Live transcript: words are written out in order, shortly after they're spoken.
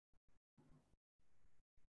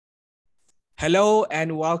Hello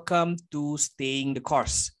and welcome to Staying the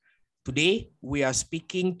Course. Today, we are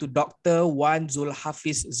speaking to Dr. Wan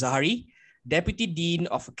Zulhafiz Zahari, Deputy Dean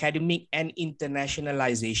of Academic and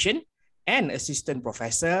Internationalization and Assistant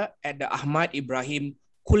Professor at the Ahmad Ibrahim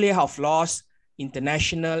Kuliah of Laws,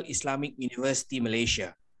 International Islamic University,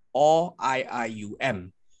 Malaysia, or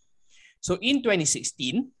IIUM. So in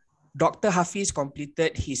 2016, Dr. Hafiz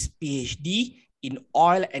completed his PhD in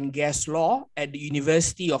oil and gas law at the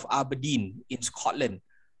University of Aberdeen in Scotland.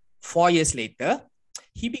 4 years later,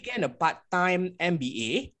 he began a part-time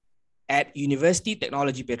MBA at University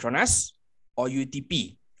Technology Petronas, or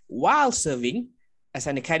UTP, while serving as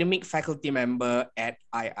an academic faculty member at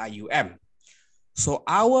IIUM. So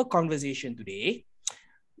our conversation today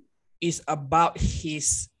is about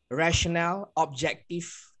his rationale, objective,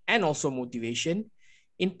 and also motivation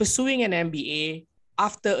in pursuing an MBA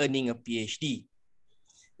after earning a PhD.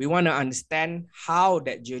 We want to understand how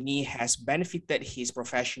that journey has benefited his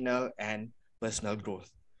professional and personal growth.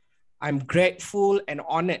 I'm grateful and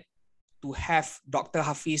honored to have Dr.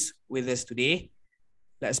 Hafiz with us today.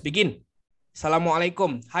 Let's begin.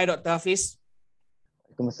 Assalamualaikum. Hi, Dr. Hafiz.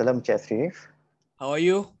 Waalaikumsalam, Cik Ashrif. How are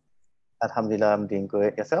you? Alhamdulillah, I'm doing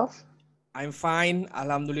good. Yourself? I'm fine.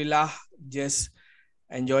 Alhamdulillah. Just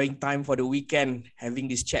enjoying time for the weekend, having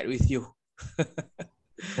this chat with you.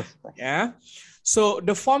 Yeah. So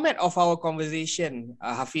the format of our conversation,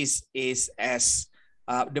 Hafiz, is as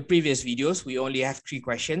the previous videos. We only have 3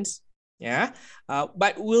 questions. Yeah.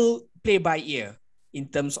 But we'll play by ear in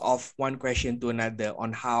terms of one question to another on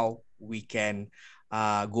how we can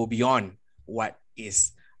go beyond what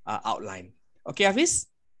is outlined. Okay, Hafiz?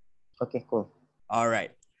 Okay, cool. All right.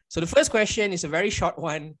 So the first question is a very short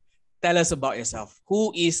one. Tell us about yourself. Who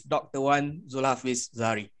is Dr. Wan Zulhafiz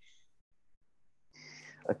Zahari?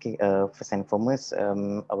 Okay, first and foremost,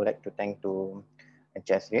 I would like to thank to Cik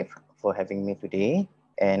Ashrif for having me today.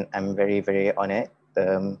 And I'm very, very honored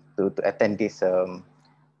to attend this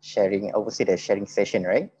sharing, obviously the sharing session,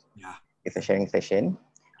 right? Yeah. It's a sharing session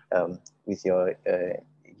with your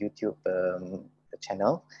YouTube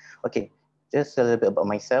channel. Okay, just a little bit about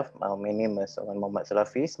myself. My name is Wan Muhammad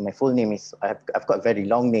Zulhafiz. My full name is, I've got a very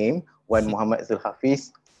long name, Wan Muhammad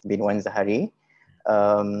Zulhafiz bin Wan Zahari.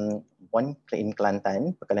 Born in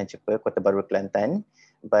Kelantan, Pekalan Cepa, Kota Baru, Kelantan.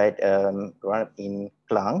 But grew up in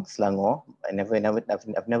Klang, Selangor.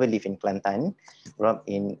 I've never lived in Kelantan. Grew up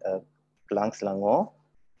in Klang, Selangor.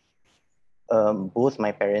 Both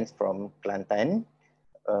my parents from Kelantan.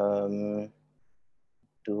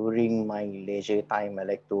 During my leisure time, I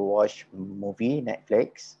like to watch movie,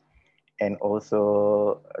 Netflix, and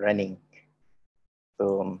also running.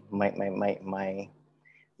 So my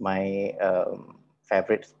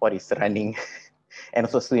favorite sport is running and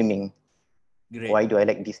also swimming. Great. Why do I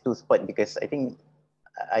like these 2 sports? Because I think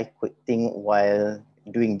I could think while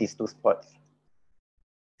doing these 2 sports.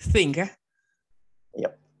 Think, eh?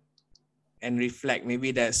 Yep. And reflect.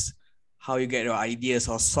 Maybe that's how you get your ideas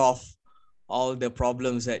or solve all the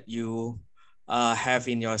problems that you have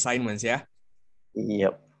in your assignments, yeah?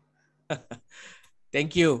 Yep.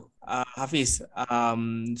 Thank you, Hafiz.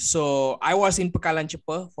 So I was in Pekalan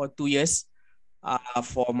Cepa for 2 years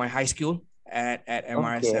for my high school at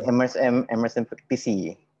MRSM. Okay, MRSM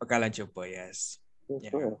PC. Pekalan Cepa, yes. Okay,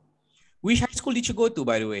 Yeah. cool. Which high school did you go to,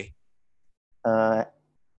 by the way? I'm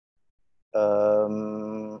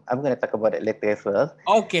going to talk about it later as well.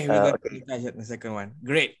 Okay, we're going to touch it in the second one.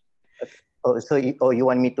 Great. Oh, so you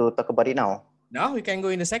want me to talk about it now? Now we can go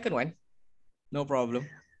in the second one. No problem.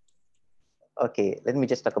 Okay, let me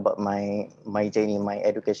just talk about my journey, my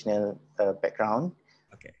educational background.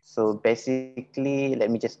 Okay. So basically,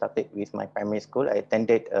 let me just start it with my primary school. I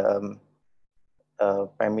attended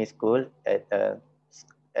primary school at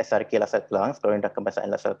SRK Lasal Klang, Sekolah Rendah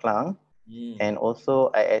Kebangsaan Lasal Klang. And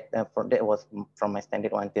also that was from my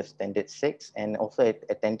standard 1 till standard 6. And also I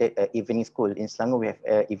attended evening school. In Selangor, we have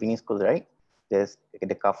evening school, right? There's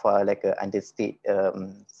the Kafa, like under state of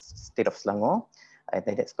Selangor. I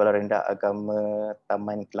attended Sekolah Rendah Agama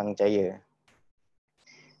Taman Kelang Jaya.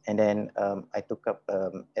 And then I took up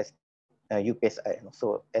UPSI and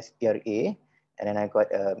also SPRA. And then I got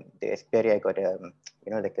the SPRA, I got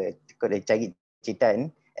like a Jahit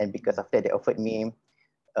Jidan. And because of that, they offered me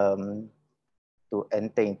to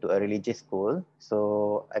enter into a religious school.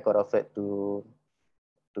 So I got offered to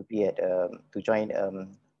join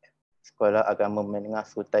Sekolah Agama Menengah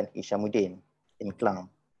Sultan Hishamuddin in Klang.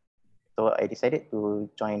 So I decided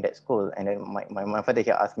to join that school, and then my father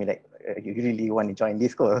here asked me like, "You really want to join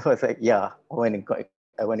this school?" I was like, "Yeah, I want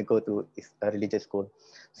to go to a religious school."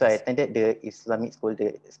 So I attended the Islamic school,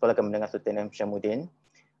 the Sekolah Agama Menengah Sultan Hishamuddin,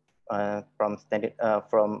 from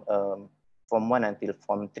Form 1 until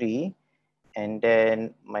Form 3. And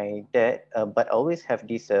then my dad, but I always have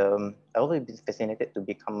this, I always been fascinated to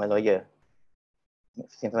become a lawyer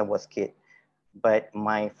since I was a kid. But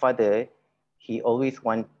my father, he always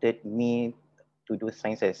wanted me to do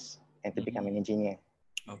sciences and to become an engineer.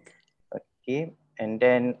 Okay. Okay, and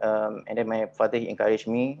then my father, he encouraged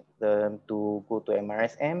me to go to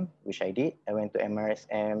MRSM, which I did. I went to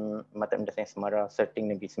MRSM Mata Industri Semara Serting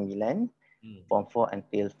Negeri 9, Form 4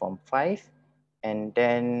 until Form 5, and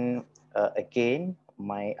then again,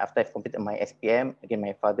 after I completed my SPM, again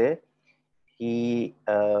my father, he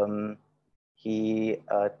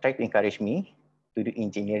tried to encourage me to do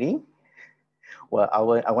engineering. Well,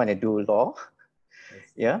 I want to do law,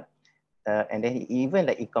 yeah. And then he even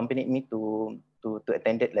like accompanied me to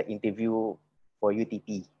attend like interview for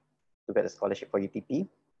UTP to get a scholarship for UTP.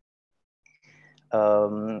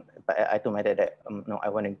 But I told my dad that no, I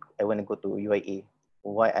want to go to UIA.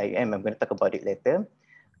 Why IUM? I'm going to talk about it later.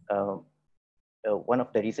 One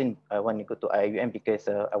of the reasons I want to go to IUM because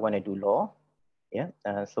I want to do law. Yeah.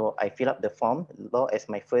 So I fill up the form, law as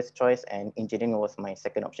my first choice, and engineering was my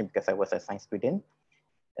second option because I was a science student.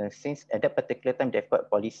 Since at that particular time they've got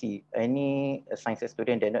policy, any science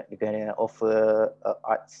student they're not going to offer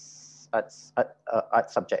art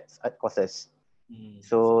subjects, art courses.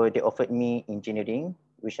 So they offered me engineering,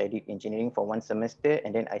 which I did engineering for 1 semester,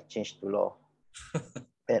 and then I changed to law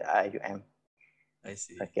at IUM. I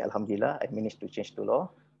see. Okay, Alhamdulillah, I managed to change to law,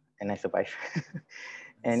 and I survived.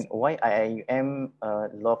 And why IUM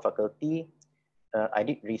law faculty? I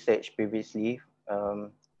did research previously.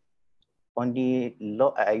 Only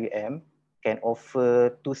law at IUM can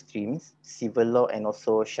offer 2 streams, civil law and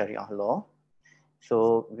also Sharia law.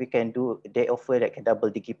 So we can do, they offer like a double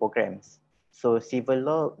degree programs. So civil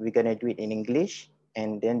law, we're gonna do it in English,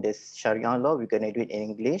 and then the Sharia law, we're gonna do it in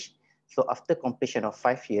English. So after completion of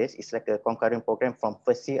 5 years, it's like a concurrent program from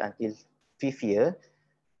first year until 5th year.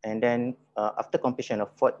 And then after completion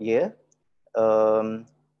of 4th year, they're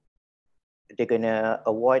gonna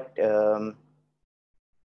award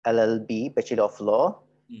LLB, Bachelor of Law,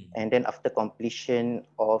 and then after completion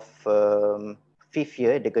of 5th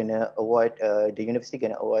year, they're gonna award, the university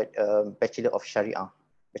gonna award Bachelor of Sharia,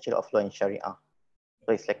 Bachelor of Law in Sharia.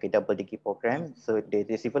 So it's like a double degree program. So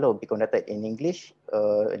the civil law will be conducted in English,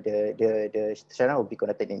 the Sharia will be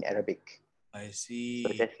conducted in Arabic. I see. So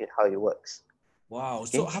that's how it works. Wow.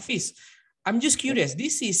 Okay. So Hafiz, I'm just curious.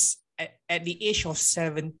 This is at the age of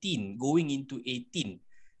 17, going into 18.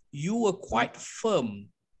 You were quite firm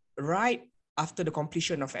right after the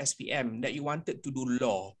completion of SPM that you wanted to do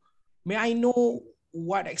law. May I know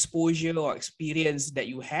what exposure or experience that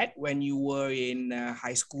you had when you were in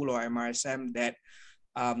high school or MRSM that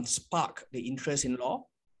sparked the interest in law?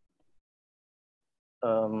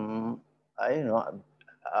 I don't know.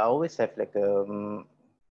 I always have like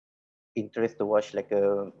interest to watch like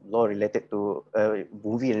a law related to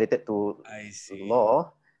movie related to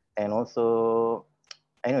law, and also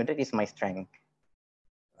I know that is my strength.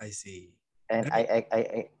 I see. And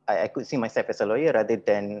I could see myself as a lawyer rather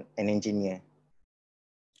than an engineer.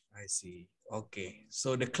 I see. Okay.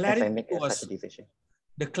 So the clarity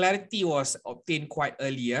was obtained quite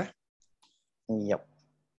earlier. Yep.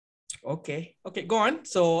 Okay. Okay, go on.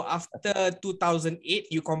 So after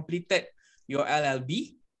 2008, you completed your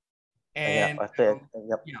LLB. And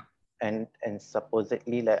and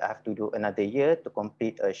supposedly like I have to do another year to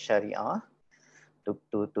complete a Sharia to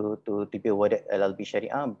be awarded LLB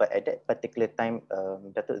Sharia. But at that particular time,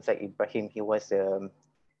 Datuk Zaid Ibrahim, he was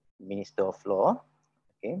Minister of Law,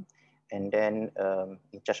 okay, and then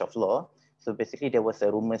in charge of law. So basically, there was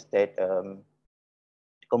a rumors that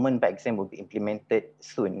common bar exam will be implemented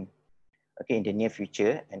soon, okay, in the near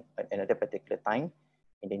future, and another particular time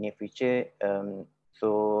in the near future.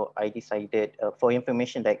 So I decided, for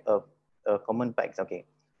information, like common bar exam, okay.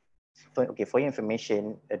 For your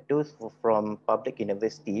information, those from public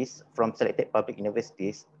universities, from selected public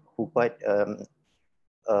universities who got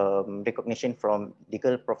recognition from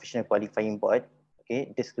Legal Professional Qualifying Board,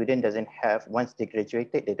 okay, the student doesn't have, once they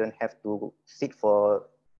graduated, they don't have to sit for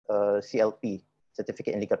CLP,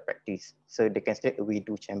 Certificate in Legal Practice. So they can straight away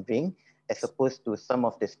do chambering, as opposed to some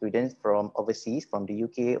of the students from overseas, from the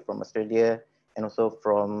UK, from Australia, and also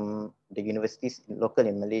from the universities local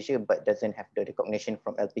in Malaysia, but doesn't have the recognition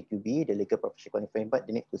from LPQB, the Legal Professional Qualifying Board,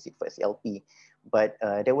 they need to sit for CLP. But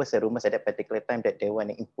there was a rumors at that particular time that they want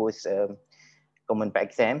to impose common bar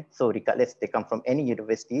exam. So regardless they come from any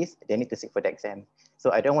universities, they need to sit for the exam.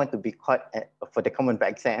 So I don't want to be caught for the common bar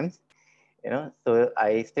exams, you know. So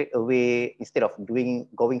I straight away, instead of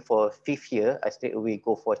going for 5th year, I straight away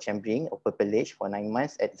go for chambering or pupillage for 9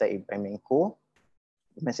 months at Zaid Ibrahim & Co.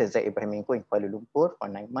 Masjid Zaid Ibrahim in Kuala Lumpur for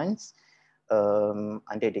 9 months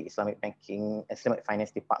under the Islamic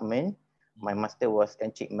Finance Department. My master was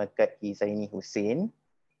Encik Megat Izaini Hussein.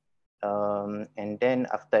 And then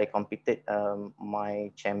after I completed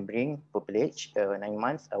my chambering privilege, 9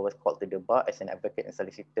 months, I was called to the bar as an advocate and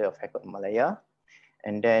solicitor of High Court Malaya.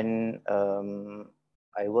 And then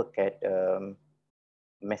I work at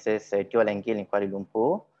Messrs. Teo and Gill in Kuala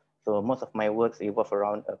Lumpur. So most of my works revolve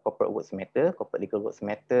around corporate works matter, corporate legal works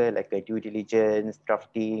matter, like due diligence,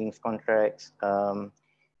 draftings, contracts,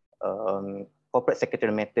 corporate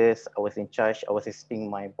secretarial matters. I was in charge. I was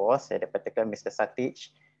assisting my boss at the particular Mr.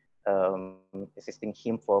 Satich, assisting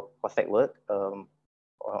him for cross-site work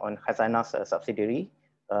on Khazanah's subsidiary,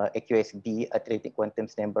 AQSB, Athletic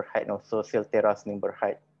Quantum's neighborhood, and also Silterra's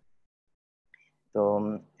neighborhood.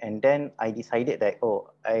 So, and then I decided that,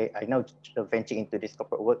 I now venture into this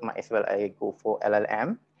corporate work, might as well I go for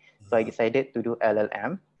LLM. So I decided to do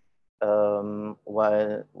LLM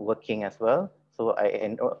while working as well. So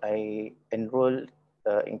I enrolled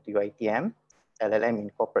into UiTM, LLM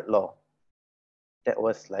in corporate law. That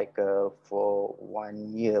was like for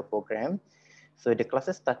 1 year program. So the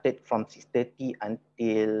classes started from 6:30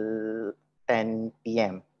 until 10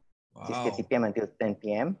 p.m. Wow. 6:30 p.m. until 10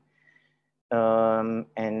 p.m.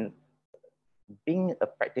 And being a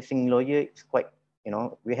practicing lawyer is quite,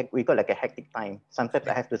 we got like a hectic time. Sometimes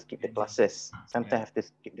I have to skip the classes. Sometimes I have to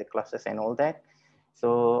skip the classes and all that.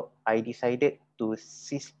 So I decided to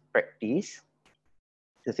cease practice,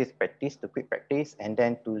 to quit practice, and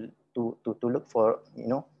then to look for,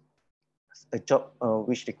 a job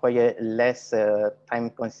which require less time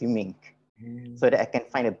consuming, so that I can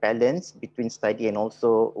find a balance between study and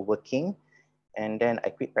also working. And then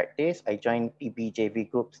I quit practice. I joined PBJV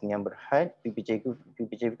Group's Niam Berhad.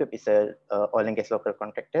 PBJV Group is a oil and gas local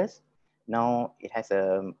contractors. Now it has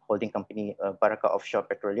a holding company, Baraka Offshore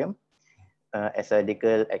Petroleum, as a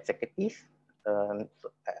legal executive. So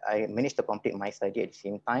I managed to complete my study at the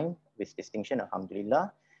same time with distinction,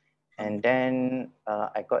 alhamdulillah. And then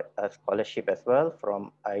I got a scholarship as well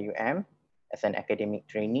from IUM as an academic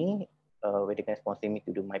trainee, where they can sponsor me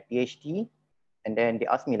to do my PhD. And then they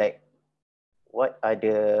asked me like, what are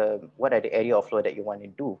the area of law that you want to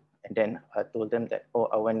do? And then I told them that,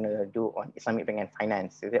 I want to do on Islamic bank and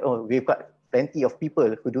finance. They said, we've got plenty of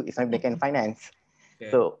people who do Islamic bank and finance.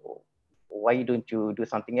 Yeah. So why don't you do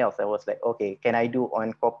something else? I was like, okay, can I do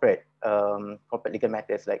on corporate legal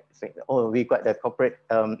matters? Like, we got the corporate,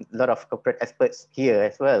 lot of corporate experts here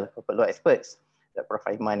as well, corporate law experts, like Prof.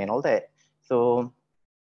 Aiman and all that. So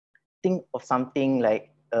think of something like,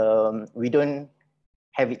 we don't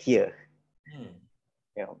have it here.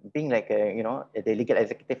 Being like the legal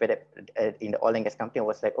executive in the oil and gas company, I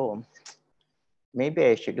was like, maybe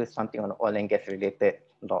I should do something on oil and gas related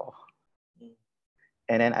law.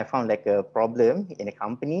 And then I found like a problem in a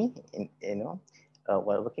company,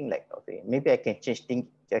 while working, like, okay, maybe I can change things.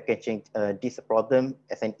 I can change this problem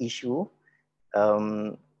as an issue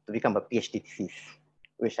to become a PhD thesis,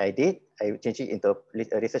 which I did. I changed it into a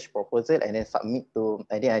research proposal and then submit to.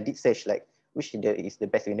 And then I did search like which is the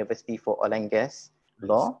best university for oil and gas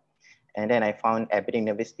law. And then I found Aberdeen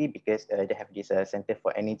University because they have this Center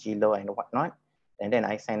for Energy Law and whatnot. And then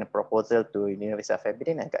I signed a proposal to University of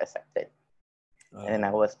Aberdeen and got accepted. And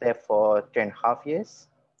I was there for 3.5 years.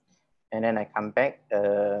 And then I come back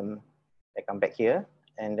here,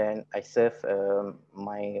 and then I serve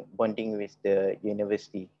my bonding with the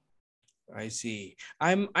university. I see.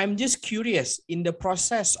 I'm just curious, in the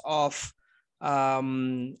process of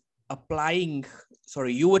applying,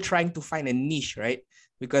 you were trying to find a niche, right?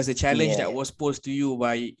 Because the challenge that was posed to you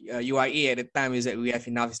by UIA at the time is that we have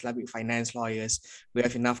enough Islamic finance lawyers, we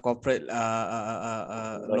have enough corporate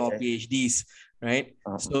law PhDs, right?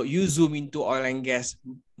 So you zoom into oil and gas,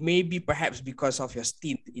 maybe perhaps because of your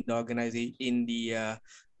stint in the organization,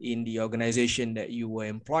 in the organization that you were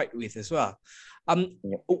employed with as well.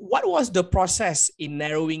 What was the process in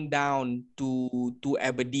narrowing down to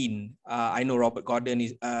Aberdeen? I know Robert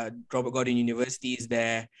Gordon University is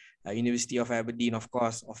there. University of Aberdeen, of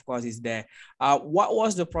course, is there. What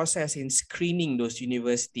was the process in screening those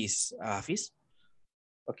universities, Hafiz?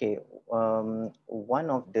 Okay,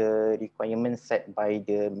 one of the requirements set by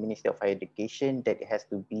the Ministry of Higher Education that it has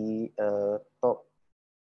to be top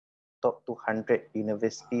 200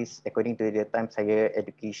 universities according to the Times Higher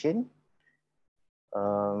Education.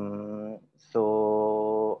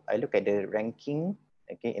 So I look at the ranking,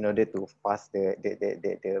 okay, in order to pass the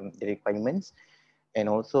requirements. And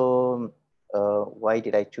also, why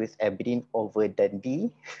did I choose Aberdeen over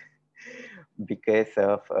Dundee? Because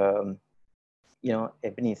of,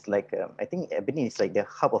 Aberdeen is like, I think Aberdeen is like the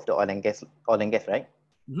hub of the oil and gas, right?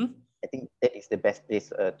 I think that is the best place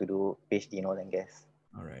to do PhD in oil and gas.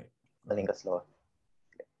 All right. Oil and gas law.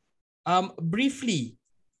 Briefly,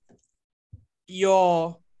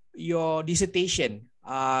 your dissertation.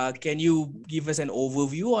 Can you give us an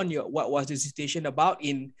overview on what was the dissertation about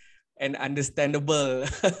in an understandable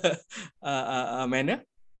manner?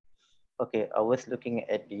 Okay, I was looking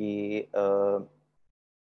at the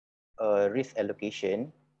risk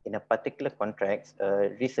allocation in a particular contract,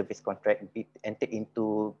 risk service contract entered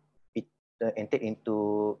into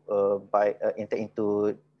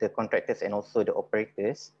the contractors and also the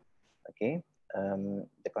operators. Okay,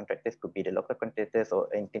 the contractors could be the local contractors or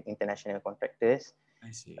international contractors. I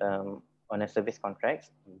see. On a service contract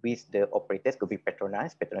with the operators, could be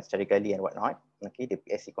Petronas Carigali and whatnot. Okay, the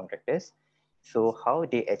PSC contractors. So how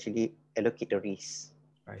they actually allocate the risk.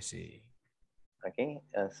 I see. Okay,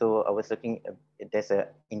 so I was looking. There's a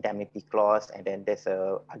indemnity clause, and then there's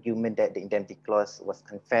a argument that the indemnity clause was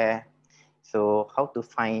unfair. So how to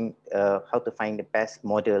find the best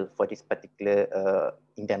model for this particular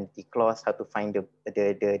indemnity clause? How to find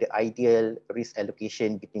the ideal risk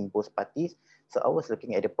allocation between both parties? So I was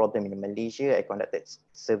looking at the problem in Malaysia. I conducted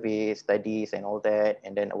survey studies and all that,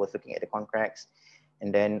 and then I was looking at the contracts, and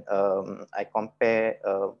then I compare.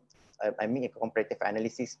 I made a comparative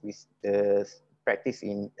analysis with the practice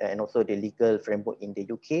in and also the legal framework in the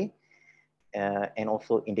UK and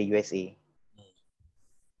also in the USA.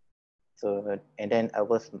 So and then I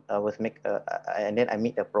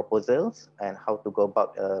made the proposals and how to go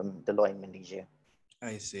about the law in Malaysia.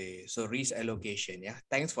 I see. So risk allocation, yeah.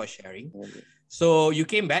 Thanks for sharing. So you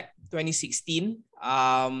came back 2016,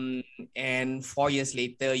 and 4 years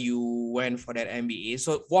later you went for that MBA.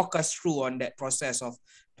 So walk us through on that process of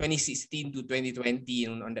 2016 to 2020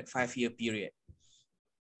 on that 5-year period.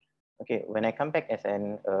 Okay, when I come back as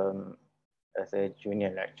a junior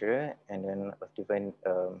lecturer and then was given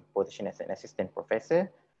position as an assistant professor,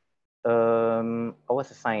 I was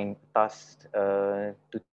assigned tasked to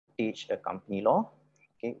teach a company law,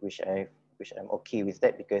 okay, which I'm okay with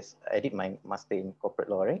that because I did my master in corporate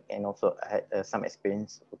law, right, and also I had some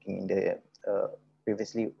experience working in the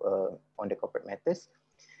previously on the corporate matters.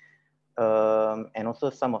 And also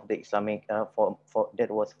some of the Islamic for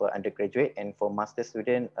that was for undergraduate, and for master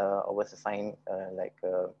student I was assigned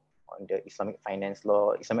on the Islamic finance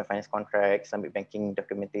law, Islamic finance contracts, Islamic banking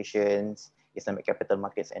documentations, Islamic capital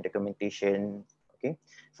markets and documentation. Okay,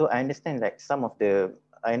 so I understand on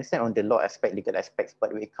the law aspect, legal aspects,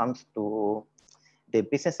 but when it comes to the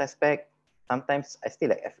business aspect, sometimes I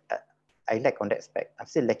lack on that aspect. I'm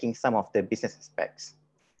still lacking some of the business aspects.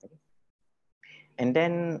 Okay. And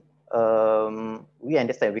then we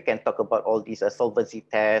understand we can talk about all these solvency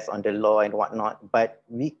tests on the law and whatnot, but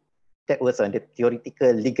that was on the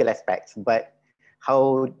theoretical legal aspects, but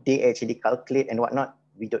how they actually calculate and whatnot,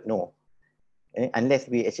 we don't know. Unless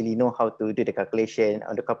we actually know how to do the calculation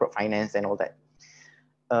on the corporate finance and all that.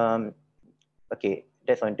 Okay,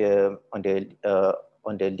 that's on the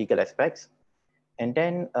legal aspects. And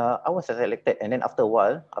then I was selected, and then after a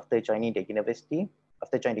while, after joining the university,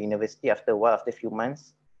 after a few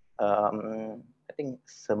months, I think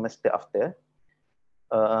semester after,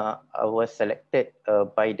 I was selected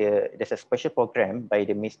there's a special program by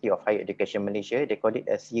the Ministry of Higher Education Malaysia. They call it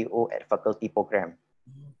a CEO at Faculty program.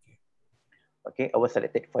 Okay, I was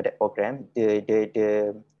selected for that program.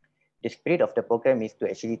 The spirit of the program is to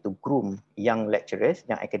groom young lecturers,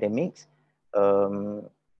 young academics,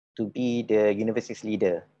 to be the university's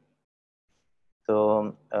leader.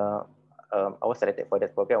 So I was selected for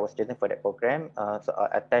that program. I was chosen for that program. So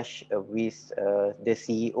I attached with the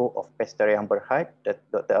CEO of Pestara Yang Berhad,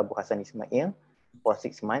 Dr. Abu Hassan Ismail, for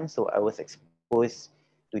 6 months. So I was exposed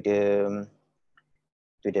to the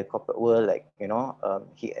corporate world,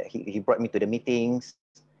 he brought me to the meetings,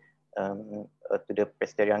 to the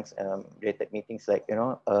Prestarians related meetings,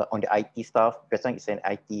 on the IT stuff. Prestarian is an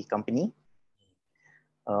IT company.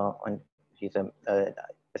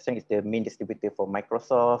 Prestarian is the main distributor for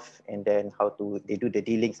Microsoft, and then they do the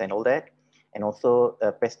dealings and all that. And also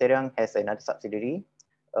Prestarian has another subsidiary,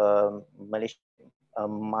 Malaysia.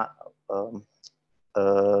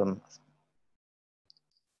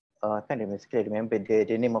 I can't remember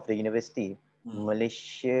the name of the university.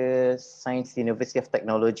 Malaysia Science University of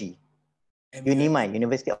Technology. UNIMAI,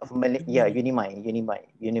 University of Malaysia. Yeah, UNIMAI,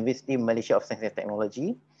 University Malaysia of Science and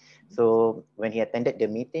Technology. So when he attended the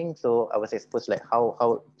meeting, so I was exposed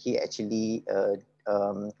how he actually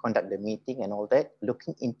conduct the meeting and all that.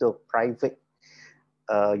 Looking into private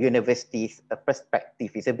universities,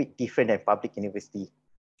 perspective is a bit different than public university.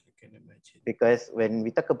 I can imagine. Because when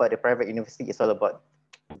we talk about the private university, it's all about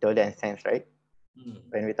dollar and cents, right?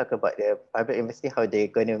 When we talk about the private university, how they're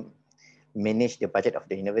going to manage the budget of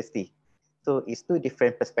the university. So it's two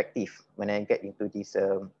different perspectives when I get into this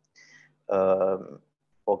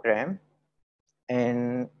program,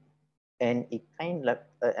 and it kind of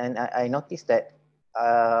and I noticed that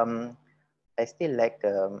I still lack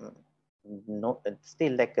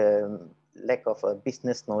still lack a lack of a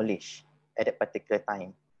business knowledge at that particular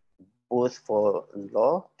time, both for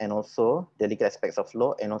law and also the legal aspects of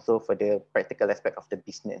law, and also for the practical aspect of the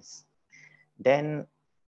business. Then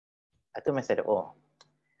I told myself, oh,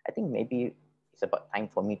 I think maybe it's about time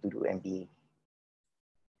for me to do MBA.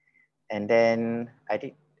 And then I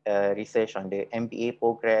did research on the MBA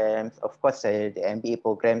programs. Of course, the MBA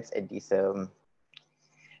programs at this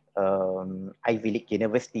Ivy League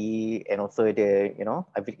university, and also the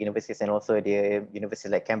Ivy League universities, and also the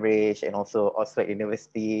universities like Cambridge and also Oxford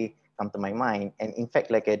University come to my mind. And in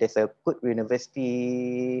fact, like there's a good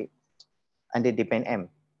university under the M.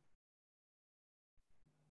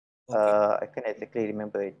 Okay. I can't exactly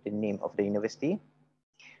remember the name of the university.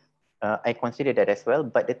 I consider that as well.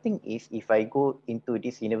 But the thing is, if I go into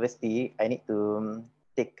this university, I need to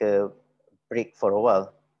take a break for a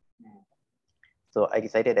while. So I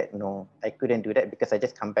decided that no, I couldn't do that because I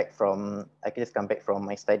just come back from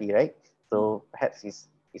my study, right? So perhaps it's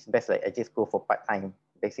best like I just go for part-time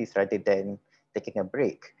basis rather than taking a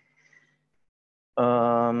break.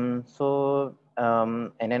 And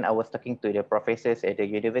then I was talking to the professors at the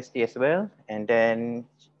university as well, and then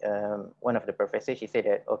one of the professors, she said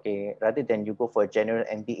that, okay, rather than you go for a general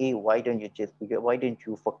MBA, why don't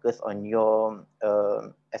you focus on your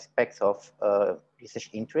aspects of research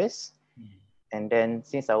interests? And then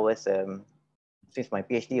since my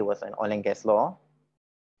PhD was on oil and gas law,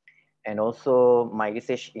 and also my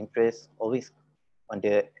research interest always on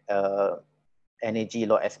the energy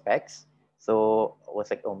law aspects. So I was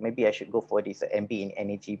like, oh, maybe I should go for this MBA in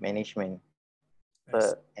energy management.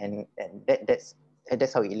 And that's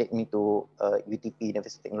how it led me to UTP,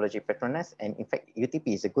 University of Technology Petronas. And in fact,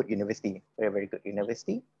 UTP is a good university, very, very good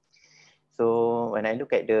university. So when I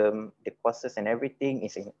look at the courses and everything,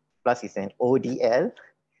 it's an ODL.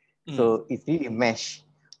 So it's really mesh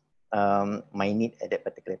my need at that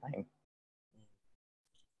particular time.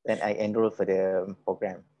 Then I enrolled for the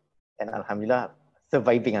program. And Alhamdulillah,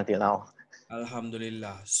 surviving until now.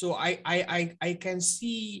 Alhamdulillah. So I can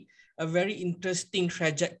see a very interesting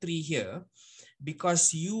trajectory here,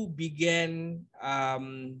 because you began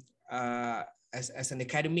as an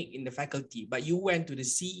academic in the faculty, but you went to the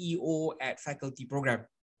CEO at faculty program,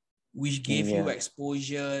 which gave you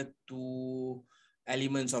exposure to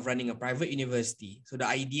elements of running a private university. So the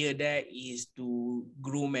idea there is to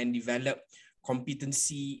groom and develop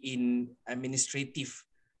competency in administrative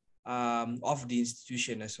of the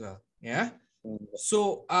institution as well. Yeah.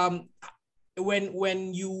 So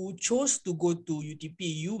when you chose to go to UTP,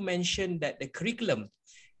 you mentioned that the curriculum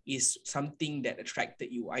is something that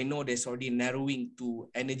attracted you. I know there's already narrowing to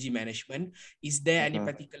energy management. Is there any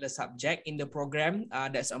particular subject in the program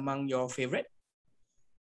that's among your favorite?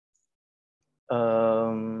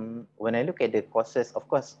 When I look at the courses, of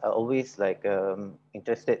course, I always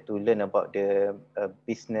interested to learn about the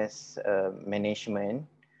business management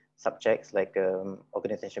subjects like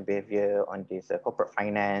organization behavior, on this corporate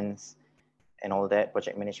finance and all that,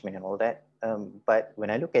 project management and all that. But when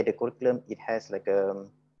I look at the curriculum, it has like the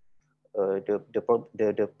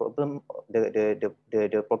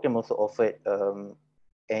program also offered the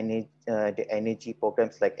energy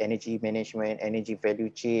programs like energy management, energy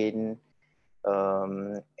value chain,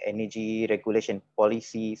 energy regulation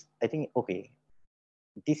policies. I think, okay,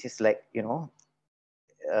 this is like,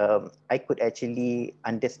 I could actually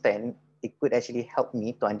understand, it could actually help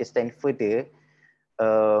me to understand further,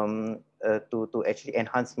 to actually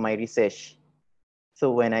enhance my research.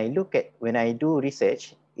 So when I do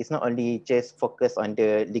research, it's not only just focus on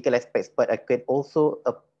the legal aspects, but I could also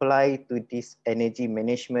apply to this energy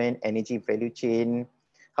management, energy value chain.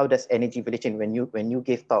 How does energy value chain, when you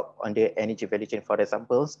give talk on the energy value chain, for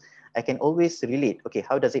examples, I can always relate, okay,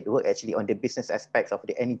 how does it work actually on the business aspects of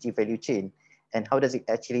the energy value chain? And how does it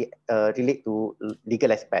actually relate to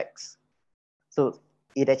legal aspects? So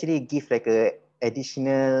it actually gives like a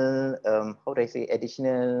additional, how do I say,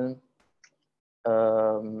 additional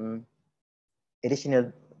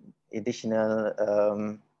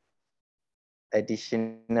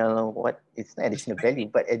what, it's not additional value,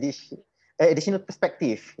 but additional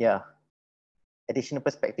perspective. Yeah, additional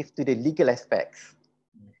perspective to the legal aspects,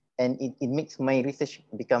 and it makes my research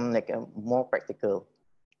become like a more practical.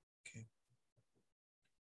 Okay.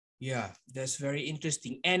 Yeah, that's very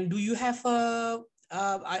interesting. And do you have a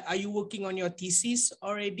are you working on your thesis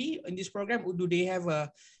already in this program, or do they have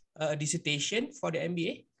a dissertation for the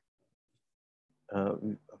MBA?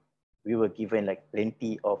 We were given like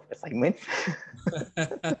plenty of assignments.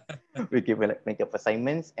 We're given like plenty of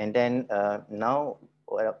assignments, and then now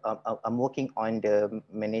I'm working on the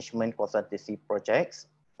management consultancy projects.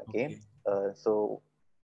 Okay. So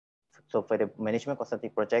for the management consulting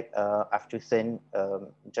project, I've chosen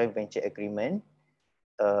joint venture agreement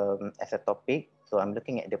as a topic. So I'm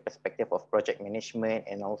looking at the perspective of project management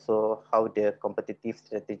and also how the competitive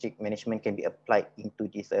strategic management can be applied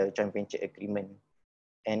into this joint venture agreement.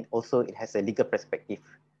 And also it has a legal perspective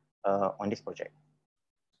on this project.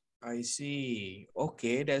 I see.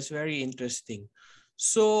 Okay, that's very interesting.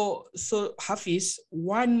 So Hafiz,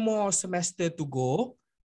 one more semester to go.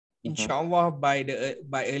 Inshallah, by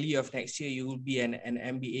early of next year, you will be an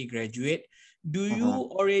MBA graduate. Do you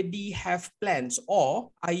already have plans,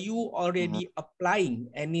 or are you already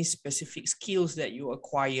applying any specific skills that you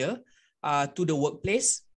acquire to the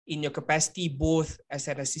workplace in your capacity, both as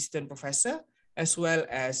an assistant professor as well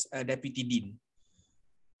as a deputy dean?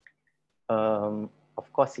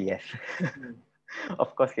 Of course, yes.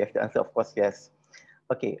 Of course, yes. The answer, of course, yes.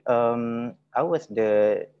 Okay. I was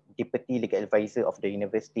the deputy legal advisor of the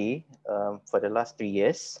university for the last 3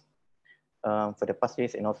 years. For the past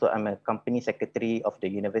years, and also I'm a company secretary of the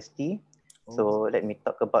university. So let me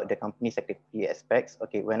talk about the company secretary aspects.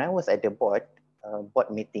 Okay, when I was at the board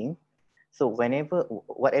meeting, so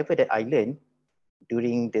whatever that I learned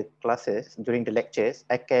during the classes, during the lectures,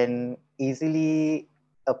 I can easily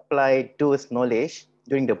apply those knowledge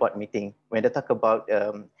during the board meeting. When they talk about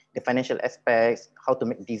the financial aspects, how to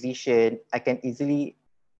make decision, I can easily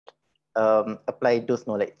apply those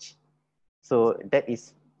knowledge. So that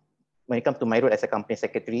is when it comes to my role as a company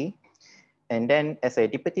secretary. And then as a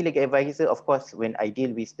deputy legal advisor, of course, when I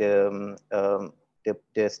deal with the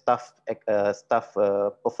staff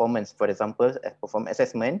performance, for example, performance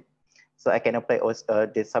assessment, so I can apply also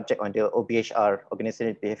the subject on the OBHR,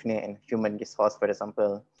 organizational behavior and human resource, for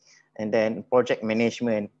example. And then project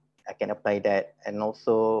management, I can apply that. And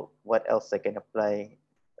also what else I can apply?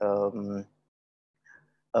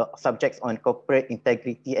 Subjects on corporate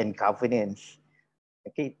integrity and governance.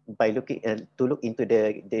 Okay, by looking to look into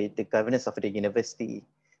the governance of the university.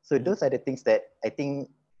 So those are the things that I think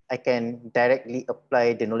I can directly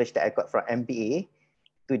apply the knowledge that I got from MBA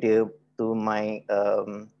to the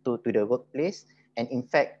workplace. And in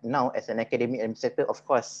fact, now as an academic administrator, of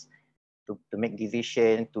course, to make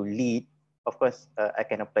decision, to lead, of course, I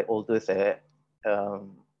can apply all those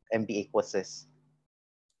MBA courses.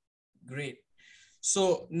 Great.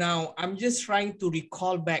 So now I'm just trying to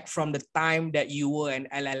recall back from the time that you were an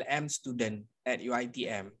LLM student at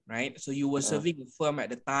UiTM, right? So you were serving a firm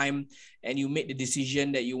at the time and you made the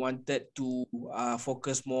decision that you wanted to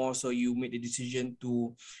focus more. So you made the decision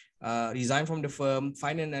to resign from the firm,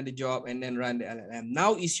 find another job, and then run the LLM.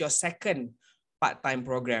 Now is your second part-time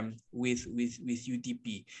program with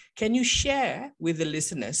UTP. Can you share with the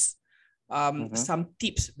listeners some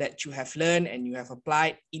tips that you have learned and you have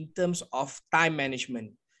applied in terms of time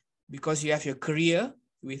management? Because you have your career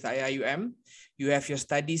with IIUM, you have your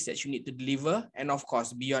studies that you need to deliver, and of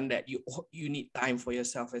course, beyond that, you need time for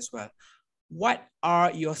yourself as well. What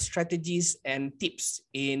are your strategies and tips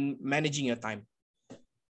in managing your time?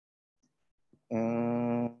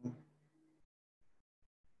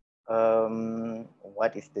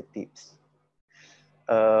 What is the tips?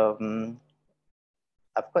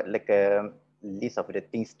 I've got like a list of the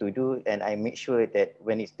things to do, and I make sure that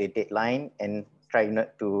when it's the deadline and try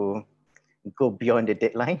not to go beyond the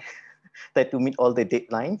deadline, try to meet all the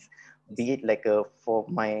deadlines, be it like for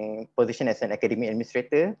my position as an academic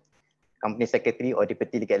administrator, company secretary or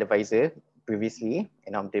deputy legal advisor previously,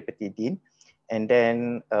 and I'm deputy dean. And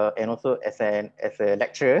then, and also as a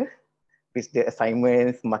lecturer with the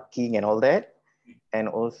assignments, marking and all that. And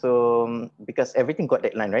also because everything got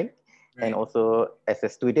deadline, right? And also as a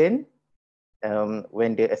student,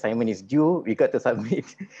 when the assignment is due, we got to submit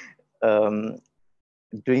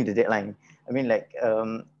during the deadline. I mean, like,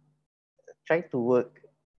 try to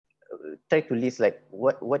list like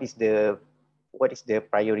what is the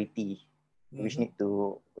priority which need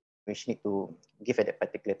to give at that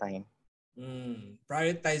particular time.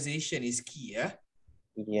 Prioritization is key, yeah?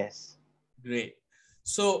 Yes. Great.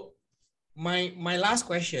 So my last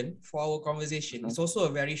question for our conversation is also a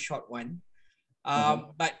very short one,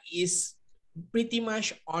 but is pretty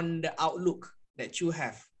much on the outlook that you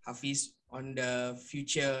have, Hafiz, on the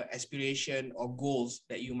future aspiration or goals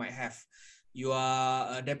that you might have. You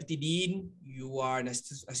are a deputy dean, you are an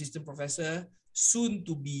assistant professor, soon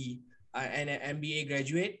to be an MBA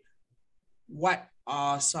graduate. what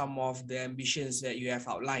are some of the ambitions that you have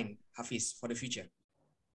outlined, Hafiz, for the future?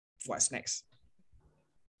 What's next?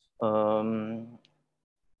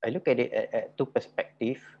 I look at it at two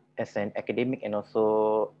perspectives, as an academic and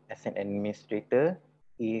also as an administrator.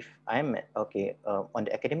 If I'm on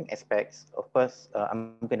the academic aspects, of course,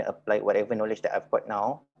 I'm going to apply whatever knowledge that I've got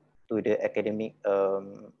now to the academic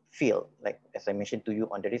field. Like as I mentioned to you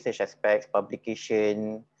on the research aspects,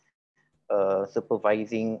 publication,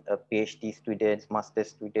 supervising PhD students, master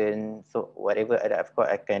students. So whatever that I've got,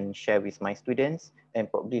 I can share with my students,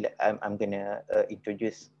 and probably like, I'm gonna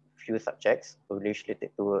introduce few subjects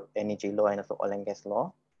related to energy law and also oil and gas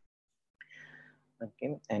law.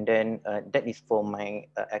 Okay, and then that is for my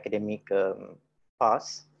academic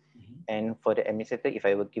path. And for the administrator, if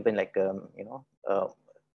I were given like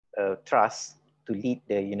trust to lead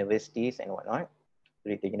the universities and whatnot, to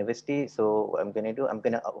lead the university. So what I'm gonna do,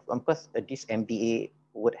 of course, this MBA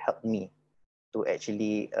would help me to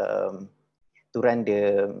actually to run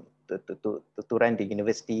the to run the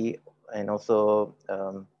university, and also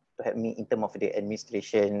to help me in terms of the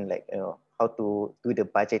administration, like how to do the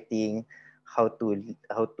budgeting, how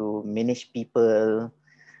to manage people,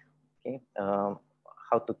 okay,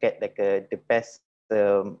 how to get like the best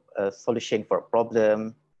solution for a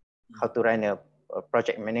problem, how to run a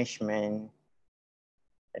project management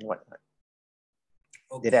and whatnot.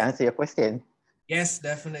 Okay. Did I answer your question? Yes,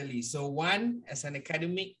 definitely. So one as an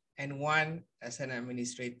academic and one as an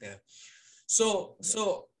administrator. So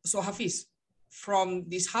Hafiz, from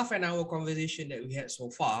this half an hour conversation that we had so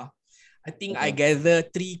far, I think I gather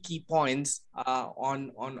 3 key points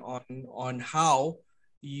on how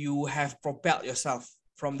you have propelled yourself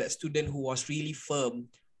from that student who was really firm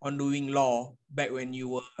on doing law back when you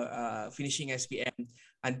were finishing SPM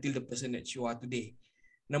until the person that you are today.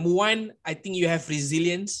 Number one, I think you have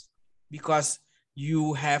resilience because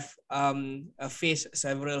you have faced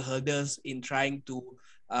several hurdles in trying to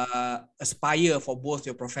aspire for both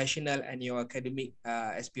your professional and your academic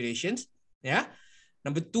aspirations. Yeah.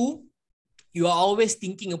 Number two, you are always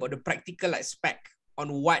thinking about the practical aspect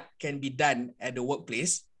on what can be done at the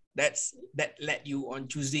workplace. That led you on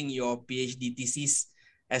choosing your PhD thesis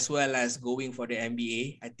as well as going for the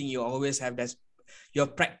MBA. I think you always have that, you're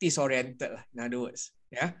practice oriented, in other words.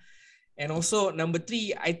 Yeah. And also number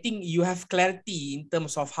three, I think you have clarity in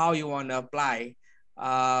terms of how you want to apply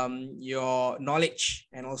your knowledge,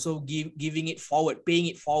 and also giving it forward, paying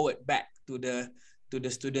it forward back to the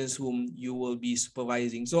students whom you will be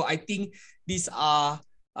supervising. So I think these are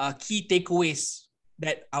key takeaways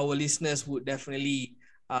that our listeners would definitely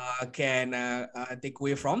can take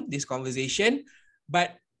away from this conversation.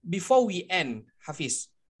 But before we end, Hafiz,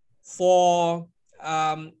 for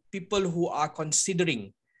people who are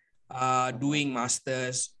considering doing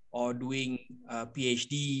masters or doing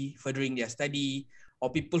PhD, furthering their study, or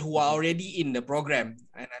people who are already in the program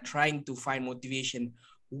and are trying to find motivation,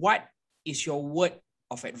 what is your word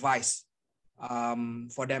of advice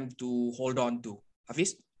for them to hold on to?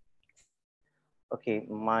 Hafiz? Okay,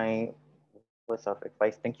 my words of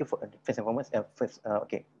advice. Thank you for first and foremost.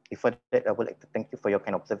 Okay, before that, I would like to thank you for your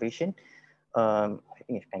kind observation. I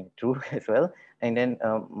think it's kind of true as well. And then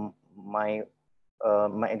my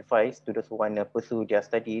advice to those who want to pursue their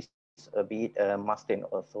studies, be it master and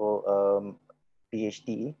also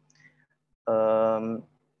PhD.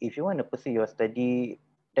 If you want to pursue your study,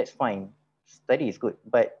 that's fine. Study is good,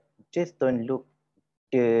 but just don't look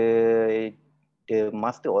the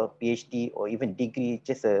master or PhD or even degree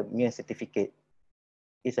just a mere certificate.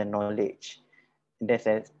 It's a knowledge. There's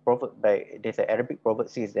an Arabic proverb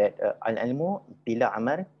says that al-ilmu bila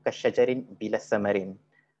amal kasyajarin bila samarin.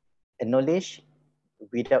 A knowledge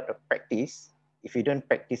without a practice, if you don't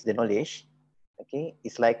practice the knowledge, okay,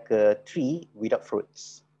 it's like a tree without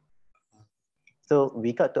fruits. So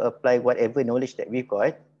we got to apply whatever knowledge that we've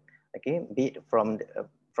got, okay, be it from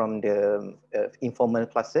the informal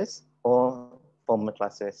classes or formal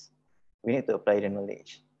classes. We need to apply the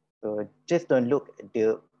knowledge. So just don't look at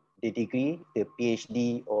the degree, the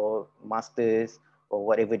PhD or masters or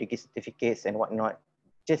whatever degree certificates and whatnot.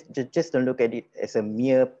 Just don't look at it as a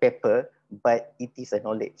mere paper, but it is a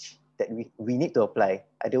knowledge that we need to apply.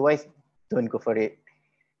 Otherwise, don't go for it.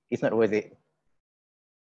 It's not worth it.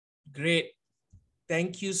 Great.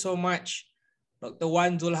 Thank you so much, Dr.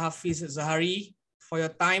 Wan Zulhafiz Zahari, for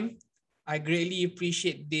your time. I greatly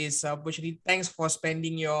appreciate this opportunity. Thanks for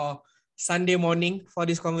spending your Sunday morning for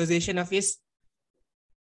this conversation, Hafiz.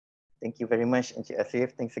 Thank you very much, Encik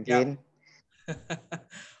Asif. Thanks again. Yeah.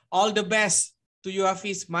 All the best to you,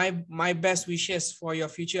 Hafiz. My best wishes for your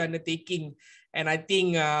future undertaking. And I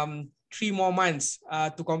think 3 more months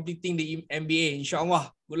to completing the MBA.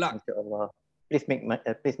 InsyaAllah. Good luck. InsyaAllah.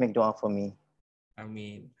 Please make dua for me.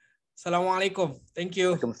 Amin. Assalamualaikum. Thank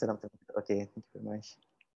you. Waalaikumsalam. Okay, thank you very much.